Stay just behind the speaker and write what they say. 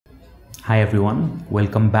Hi everyone,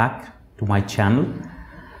 welcome back to my channel.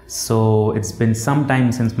 So it's been some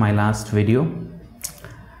time since my last video.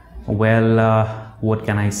 Well, what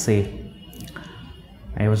can I say?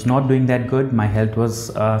 I was not doing that good. My health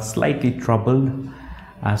was slightly troubled.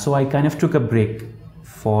 So I kind of took a break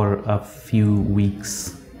for a few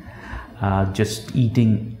weeks. Just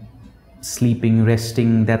eating, sleeping,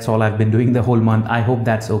 resting. That's all I've been doing the whole month. I hope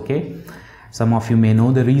that's okay. Some of you may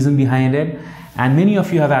know the reason behind it. And many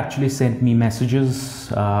of you have actually sent me messages,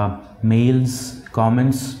 mails,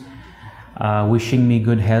 comments, wishing me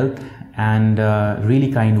good health and really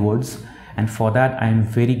kind words. And for that, I'm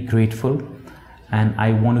very grateful. And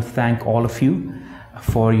I want to thank all of you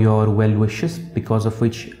for your well wishes, because of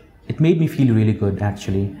which it made me feel really good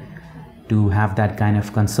actually to have that kind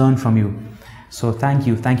of concern from you. So thank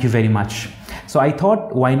you very much. So I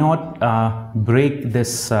thought, why not break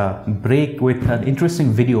with an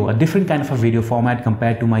interesting video, a different kind of a video format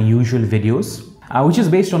compared to my usual videos, which is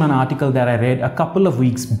based on an article that I read a couple of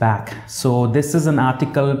weeks back. So this is an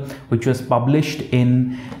article which was published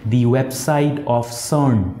in the website of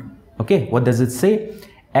CERN. Okay, what does it say?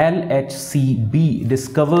 LHCb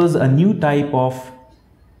discovers a new type of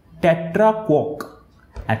tetraquark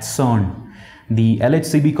at CERN. The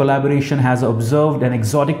LHCb collaboration has observed an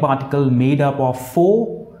exotic particle made up of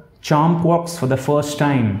 4 charm quarks for the first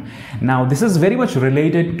time. Now, this is very much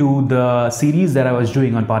related to the series that I was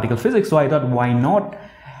doing on particle physics, so I thought, why not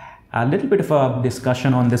a little bit of a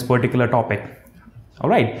discussion on this particular topic. All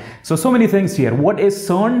right, so many things here. What is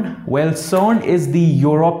CERN? Well, CERN is the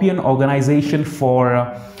European Organization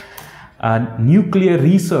for Nuclear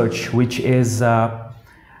Research, which is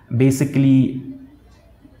basically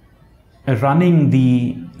running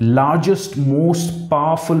the largest, most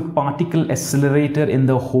powerful particle accelerator in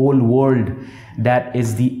the whole world. That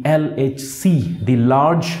is the LHC, the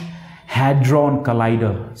Large Hadron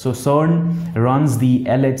Collider. So CERN runs the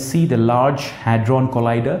LHC, the Large Hadron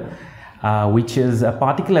Collider, which is a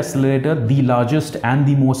particle accelerator, the largest and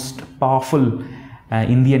the most powerful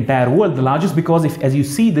in the entire world. The largest because, as you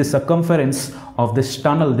see, the circumference of this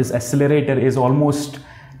tunnel, this accelerator, is almost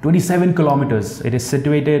 27 kilometers. It is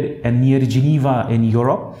situated near Geneva in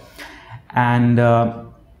Europe, and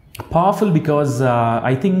powerful because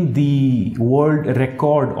I think the world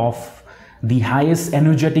record of the highest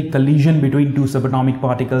energetic collision between 2 subatomic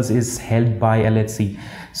particles is held by LHC.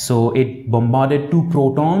 So it bombarded 2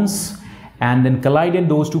 protons and then collided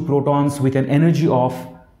those 2 protons with an energy of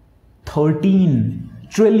 13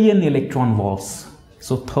 trillion electron volts.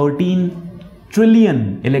 So 13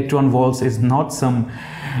 trillion electron volts is not some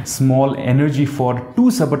small energy for 2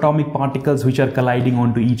 subatomic particles which are colliding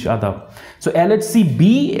onto each other. So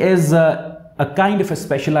LHCb is a kind of a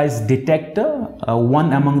specialized detector,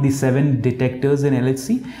 one among the 7 detectors in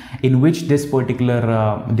LHC, in which this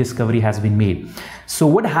particular discovery has been made. So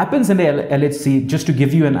what happens in the LHC, just to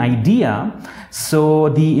give you an idea, so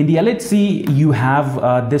in the LHC you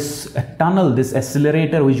have this tunnel, this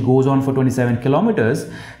accelerator, which goes on for 27 kilometers.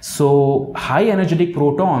 So high energetic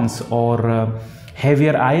protons or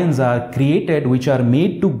heavier ions are created, which are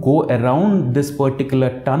made to go around this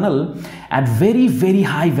particular tunnel at very, very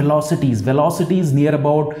high velocities near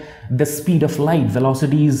about the speed of light,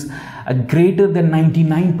 velocities greater than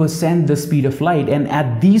 99% the speed of light. And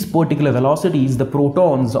at these particular velocities, the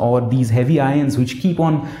protons or these heavy ions which keep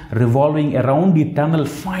on revolving around the tunnel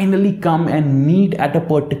finally come and meet at a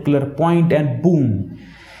particular point, and boom,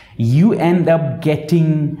 you end up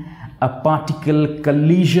getting a particle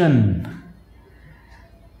collision.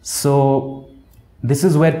 So this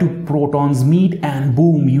is where 2 protons meet, and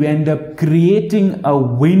boom, you end up creating a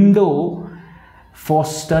window for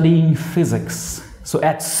studying physics. So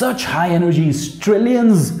at such high energies,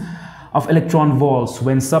 trillions of electron volts,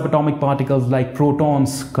 when subatomic particles like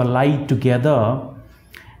protons collide together,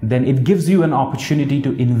 then it gives you an opportunity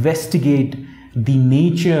to investigate the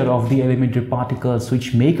nature of the elementary particles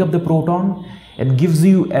which make up the proton. It gives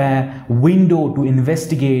you a window to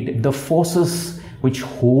investigate the forces which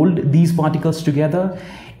hold these particles together.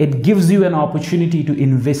 It gives you an opportunity to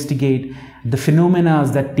investigate the phenomena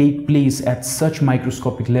that take place at such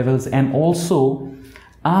microscopic levels, and also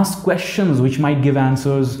ask questions which might give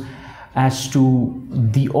answers as to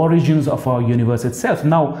the origins of our universe itself.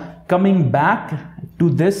 Now, coming back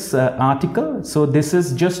to this article, so this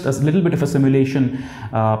is just a little bit of a simulation.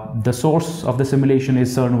 The source of the simulation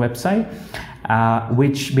is CERN website,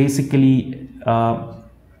 which basically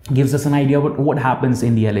gives us an idea about what happens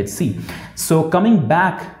in the LHC. So coming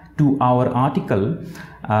back to our article,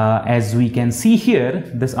 as we can see here,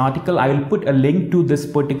 this article, I will put a link to this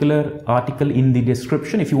particular article in the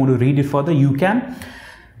description. If you want to read it further, you can.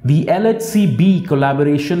 The LHC-B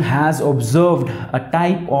collaboration has observed a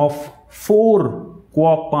type of 4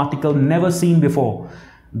 quark particle never seen before.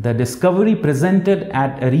 The discovery presented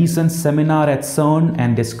at a recent seminar at CERN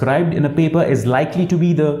and described in a paper is likely to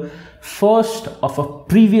be the first of a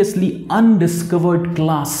previously undiscovered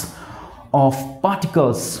class of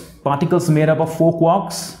particles. Particles made up of 4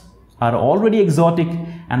 quarks are already exotic,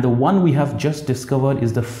 and the one we have just discovered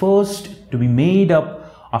is the first to be made up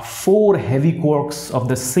of 4 heavy quarks of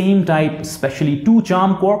the same type, especially 2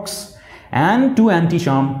 charm quarks and 2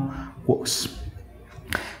 anti-charm quarks.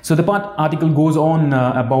 So the article goes on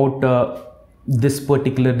about this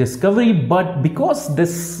particular discovery, but because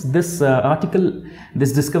this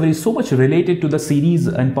discovery is so much related to the series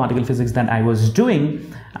in particle physics that I was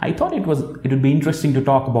doing, I thought it would be interesting to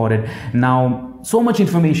talk about it. Now, so much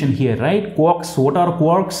information here, right? Quarks, what are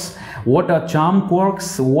quarks? What are charm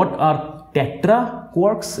quarks? What are tetra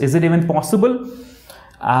quarks? Is it even possible?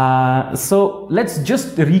 So let's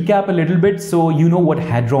just recap a little bit so you know what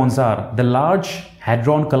hadrons are. The Large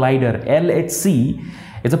Hadron Collider, LHC,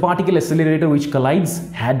 is a particle accelerator which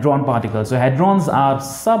collides hadron particles. So hadrons are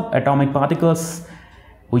subatomic particles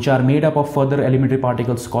which are made up of further elementary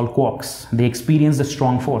particles called quarks. They experience a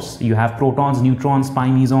strong force. You have protons, neutrons, pi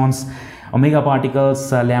mesons, omega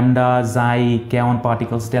particles, lambda, xi, kaon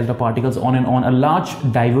particles, delta particles, on and on. A large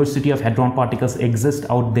diversity of hadron particles exist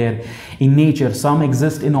out there in nature. Some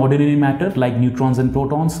exist in ordinary matter like neutrons and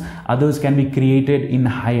protons. Others can be created in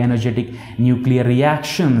high energetic nuclear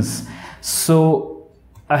reactions. So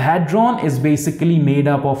a hadron is basically made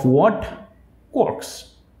up of what? Quarks.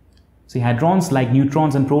 See, hadrons like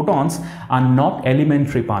neutrons and protons are not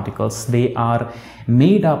elementary particles. They are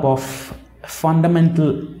made up of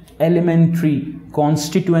fundamental elementary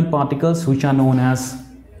constituent particles which are known as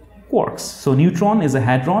quarks. So neutron is a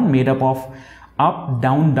hadron made up of up,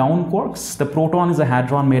 down, down quarks. The proton is a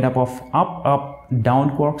hadron made up of up, up,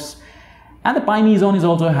 down quarks. And the pi meson is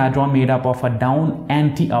also a hadron made up of a down,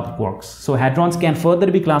 anti-up quarks. So hadrons can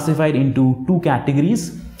further be classified into 2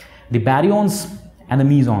 categories, the baryons and the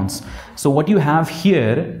mesons. So what you have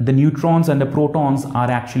here, the neutrons and the protons are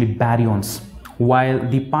actually baryons, while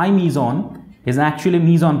the pi meson is actually a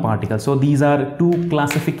meson particle. So these are 2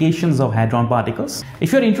 classifications of hadron particles.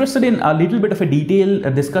 If you're interested in a little bit of a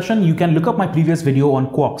detailed discussion, you can look up my previous video on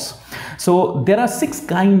quarks. So there are 6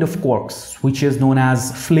 kind of quarks, which is known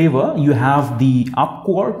as flavor. You have the up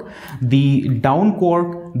quark, the down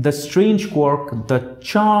quark, the strange quark, the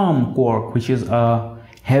charm quark, which is a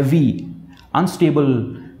heavy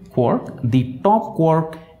unstable quark, the top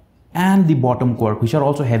quark and the bottom quark, which are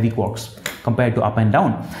also heavy quarks compared to up and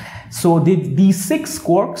down. So these 6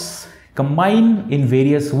 quarks combine in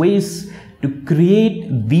various ways to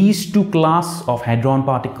create these 2 class of hadron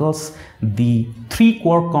particles, the 3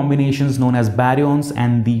 quark combinations known as baryons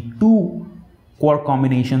and the 2 quark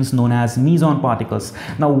combinations known as meson particles.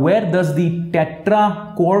 Now, where does the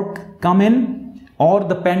tetraquark come in, or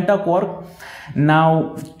the PentaQuark?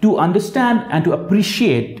 Now, to understand and to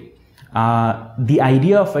appreciate the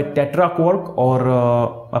idea of a tetraquark or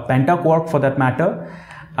a pentaquark for that matter,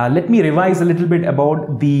 let me revise a little bit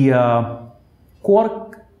about the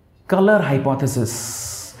quark color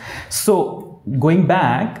hypothesis. So going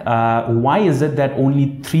back, why is it that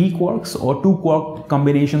only 3 quarks or 2 quark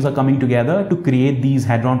combinations are coming together to create these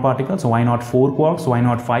hadron particles? So why not 4 quarks? Why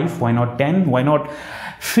not 5? Why not 10? Why not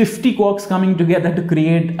 50 quarks coming together to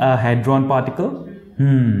create a hadron particle?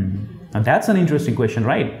 Now that's an interesting question,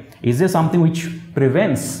 right? Is there something which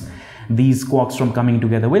prevents these quarks from coming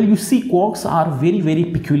together? Well, you see, quarks are very, very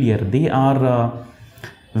peculiar. They are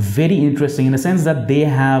very interesting in the sense that they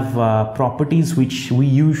have properties which we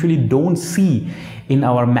usually don't see in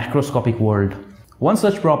our macroscopic world. One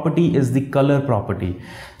such property is the color property.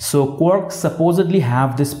 So quarks supposedly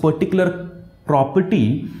have this particular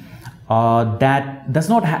property that does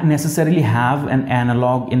not necessarily have an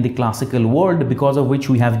analog in the classical world, because of which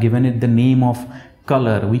we have given it the name of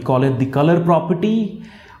color. We call it the color property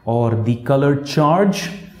or the color charge,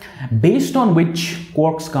 based on which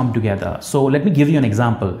quarks come together. So let me give you an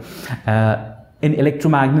example. In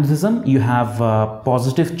electromagnetism, you have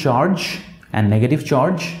positive charge and negative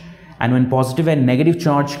charge, and when positive and negative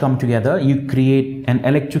charge come together, you create an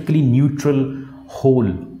electrically neutral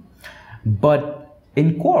hole. But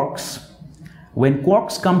in quarks, when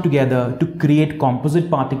quarks come together to create composite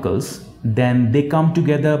particles, then they come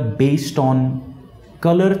together based on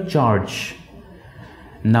color charge.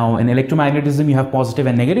 Now, in electromagnetism, you have positive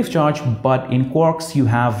and negative charge, but in quarks, you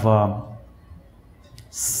have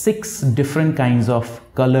 6 different kinds of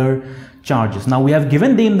color charges. Now, we have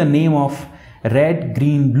given them the name of red,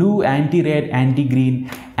 green, blue, anti-red, anti-green,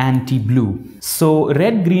 anti-blue. So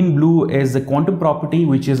red, green, blue is a quantum property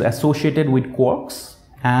which is associated with quarks,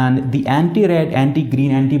 and the anti-red,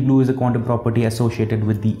 anti-green, anti-blue is a quantum property associated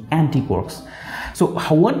with the antiquarks. So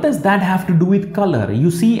what does that have to do with color?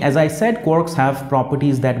 You see, as I said, quarks have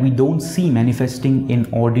properties that we don't see manifesting in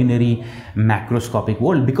ordinary macroscopic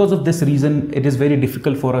world. Because of this reason, it is very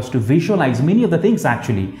difficult for us to visualize many of the things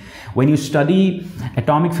actually. When you study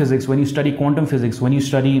atomic physics, when you study quantum physics, when you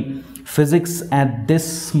study physics at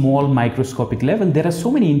this small microscopic level, there are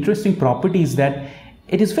so many interesting properties that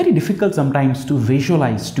it is very difficult sometimes to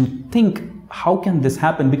visualize, to think, how can this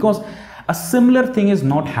happen? Because a similar thing is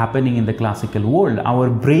not happening in the classical world. Our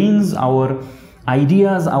brains, our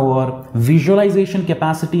ideas, our visualization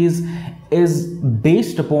capacities is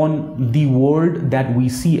based upon the world that we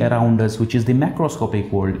see around us, which is the macroscopic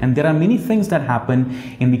world. And there are many things that happen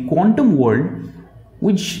in the quantum world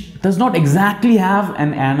which does not exactly have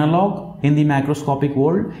an analog in the macroscopic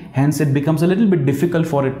world. Hence, it becomes a little bit difficult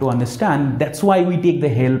for it to understand. That's why we take the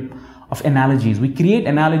help of analogies. We create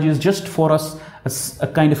analogies just for us as a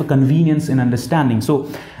kind of a convenience in understanding.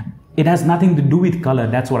 So it has nothing to do with color.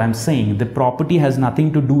 That's what I'm saying. The property has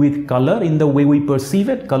nothing to do with color in the way we perceive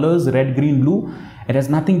it. Colors, red, green, blue. It has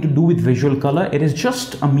nothing to do with visual color. It is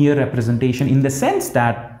just a mere representation in the sense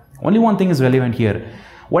that only one thing is relevant here.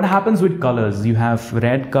 What happens with colors? You have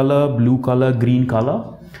red color, blue color, green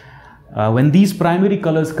color. When these primary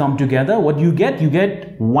colors come together, what you get? You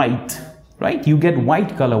get white. Right? You get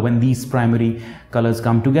white color when these primary colors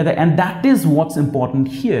come together, and that is what's important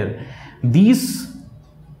here. These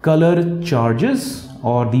color charges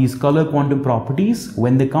or these color quantum properties,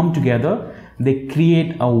 when they come together, they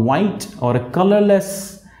create a white or a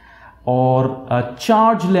colorless or a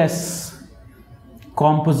chargeless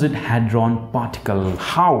composite hadron particle.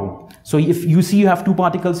 How? So if you see, you have two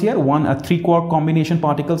particles here, one a 3-quark combination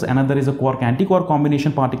particles, another is a quark antiquark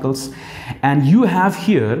combination particles, and you have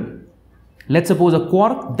here, let's suppose a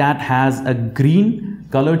quark that has a green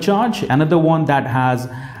color charge, another one that has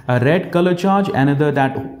a red color charge, another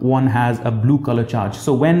that one has a blue color charge.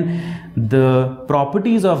 So when the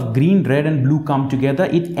properties of green, red and blue come together,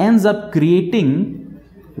 it ends up creating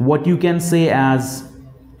what you can say as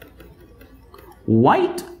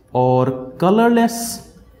white or colorless.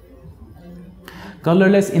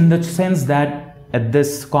 Colorless in the sense that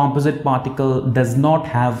this composite particle does not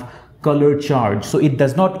have color charge, so it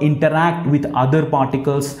does not interact with other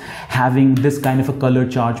particles having this kind of a color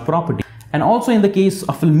charge property. And also in the case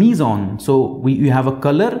of a meson, so you have a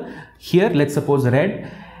color here, let's suppose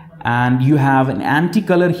red, and you have an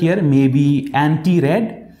anti-color here, maybe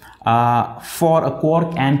anti-red, for a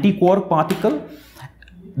quark antiquark particle.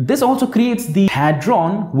 This also creates the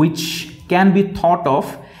hadron, which can be thought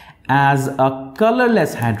of as a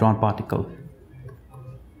colorless hadron particle.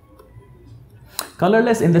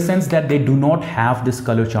 Colorless in the sense that they do not have this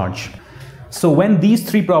color charge. So when these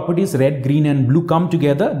three properties, red, green and blue, come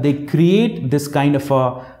together, they create this kind of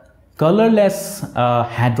a colorless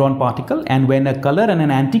hadron particle, and when a color and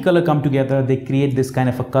an anti-color come together, they create this kind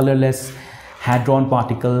of a colorless hadron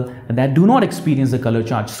particle that do not experience the color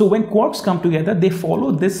charge. So when quarks come together, they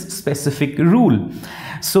follow this specific rule.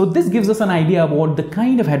 So this gives us an idea about the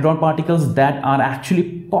kind of hadron particles that are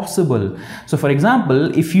actually possible. So for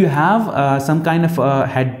example, if you have some kind of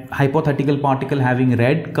hypothetical particle having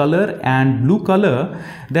red color and blue color,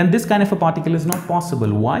 then this kind of a particle is not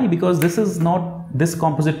possible. Why? Because this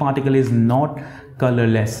composite particle is not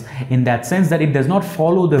colorless in that sense that it does not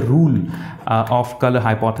follow the rule of color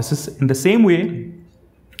hypothesis. In the same way,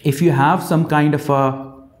 if you have some kind of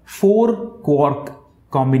a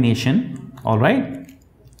 4-quark combination, all right,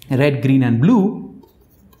 red, green and blue,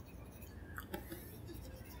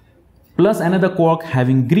 plus another quark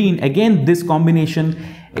having green, again this combination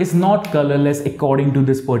is not colorless according to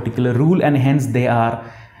this particular rule, and hence they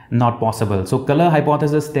are not possible. So color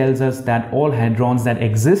hypothesis tells us that all hadrons that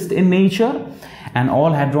exist in nature and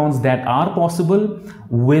all hadrons that are possible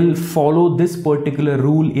will follow this particular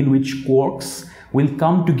rule, in which quarks will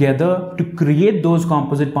come together to create those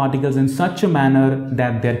composite particles in such a manner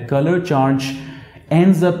that their color charge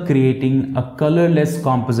ends up creating a colorless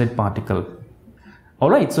composite particle.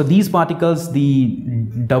 Alright, so these particles, the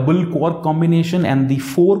double quark combination and the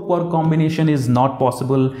 4-quark combination is not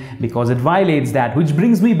possible because it violates that, which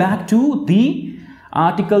brings me back to the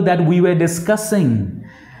article that we were discussing.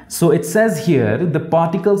 So it says here, the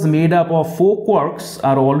particles made up of 4 quarks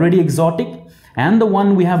are already exotic, and the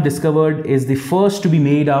one we have discovered is the first to be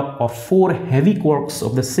made up of 4 heavy quarks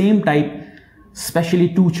of the same type,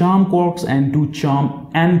 especially 2 charm quarks and 2 charm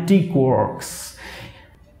antiquarks.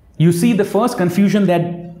 You see the first confusion that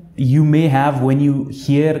you may have when you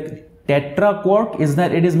hear TetraQuark is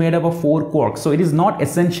that it is made up of 4 quarks. So it is not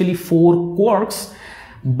essentially 4 quarks,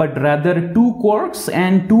 but rather 2 quarks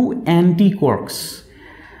and 2 antiquarks,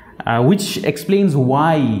 which explains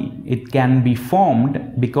why it can be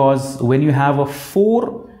formed, because when you have a 2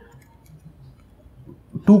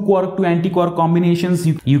 quark to antiquark combinations,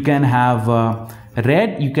 you can have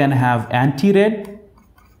red, you can have anti-red,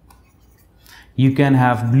 you can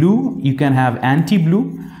have blue, you can have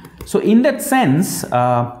anti-blue. So in that sense,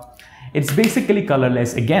 it's basically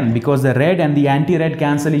colorless again, because the red and the anti-red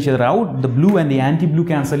cancel each other out, the blue and the anti-blue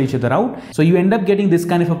cancel each other out. So you end up getting this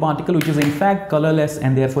kind of a particle which is in fact colorless,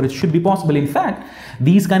 and therefore it should be possible. In fact,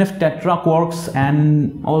 these kind of tetraquarks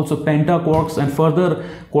and also pentaquarks and further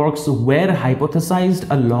quarks were hypothesized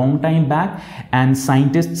a long time back, and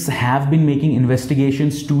scientists have been making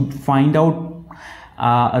investigations to find out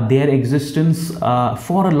their existence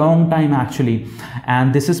for a long time actually,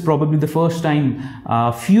 and this is probably the first time,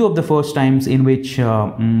 few of the first times in which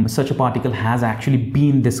such a particle has actually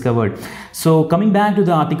been discovered. So coming back to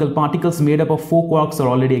the article, particles made up of 4 quarks are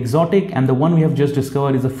already exotic, and the one we have just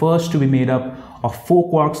discovered is the first to be made up of 4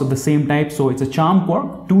 quarks of the same type. So it's a charm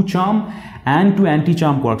quark, 2 charm and 2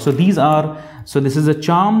 anti-charm quarks. So these are, so this is a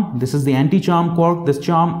charm, this is the anti-charm quark, this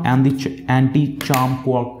charm and the anti-charm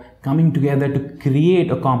quark coming together to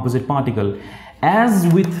create a composite particle. As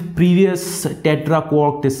with previous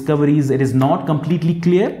TetraQuark discoveries, it is not completely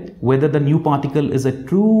clear whether the new particle is a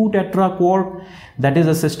true TetraQuark, that is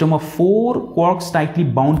a system of 4 quarks tightly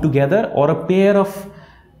bound together, or a pair of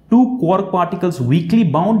 2 quark particles weakly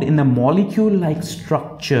bound in a molecule-like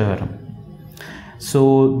structure.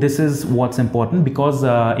 So this is what's important, because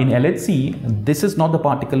in LHC, this is not the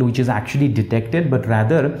particle which is actually detected, but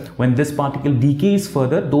rather when this particle decays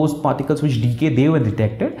further, those particles which decay, they were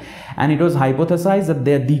detected, and it was hypothesized that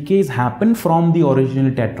their decays happen from the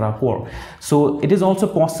original TetraQuark. So it is also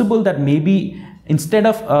possible that maybe instead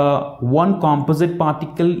of one composite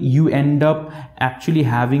particle, you end up actually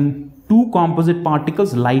having 2 composite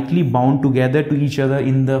particles lightly bound together to each other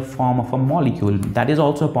in the form of a molecule. That is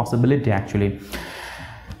also a possibility actually.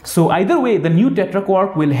 So either way, the new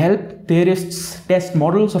TetraQuark will help theorists test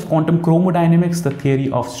models of quantum chromodynamics, the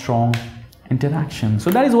theory of strong interaction. So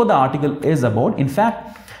that is what the article is about. In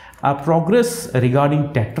fact, progress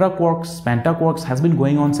regarding TetraQuarks, PentaQuarks has been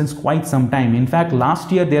going on since quite some time. In fact,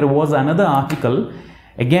 last year there was another article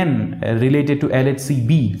again related to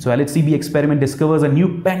LHCb. So LHCb experiment discovers a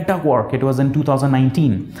new PentaQuark. It was in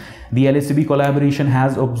 2019. The LHCb collaboration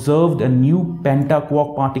has observed a new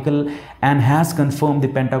PentaQuark particle and has confirmed the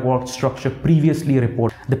PentaQuark structure previously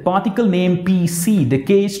reported. The particle name PC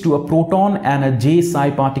decays to a proton and a J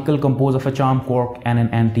psi particle composed of a charm quark and an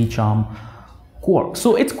anti-charm quark.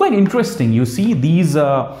 So it's quite interesting. You see, these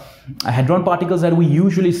hadron particles that we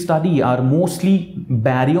usually study are mostly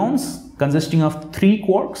baryons consisting of 3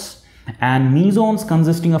 quarks and mesons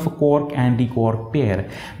consisting of a quark-antiquark pair.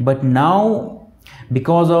 But now,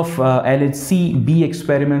 because of LHCb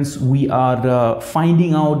experiments, we are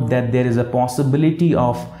finding out that there is a possibility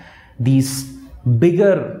of these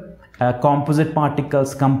bigger composite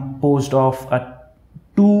particles composed of a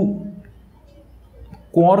 2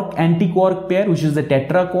 quark-antiquark pair, which is the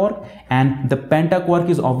tetraquark, and the pentaquark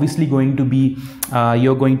is obviously going to be,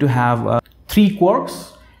 you're going to have 3 quarks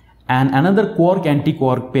and another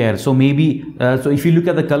quark-antiquark pair. So maybe, so if you look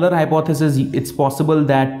at the color hypothesis, it's possible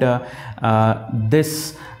that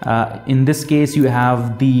in this case you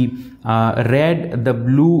have the red, the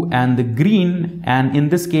blue and the green, and in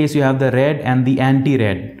this case you have the red and the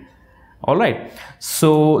anti-red. All right,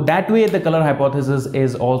 so that way the color hypothesis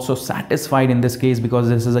is also satisfied in this case, because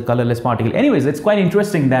this is a colorless particle. Anyways, it's quite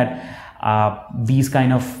interesting that these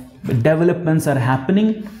kind of developments are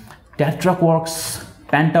happening. TetraQuarks,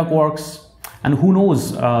 PentaQuarks, and who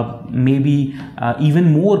knows, maybe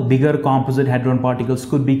even more bigger composite hadron particles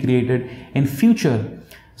could be created in future.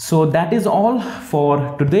 So that is all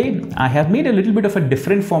for today. I have made a little bit of a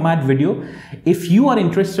different format video. If you are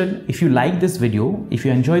interested, if you like this video, if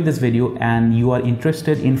you enjoyed this video and you are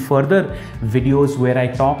interested in further videos where I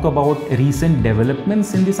talk about recent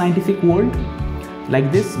developments in the scientific world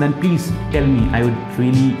like this, then please tell me. I would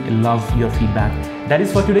really love your feedback. That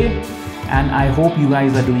is for today, and I hope you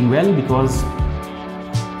guys are doing well, because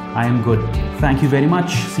I am good. Thank you very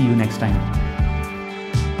much. See you next time.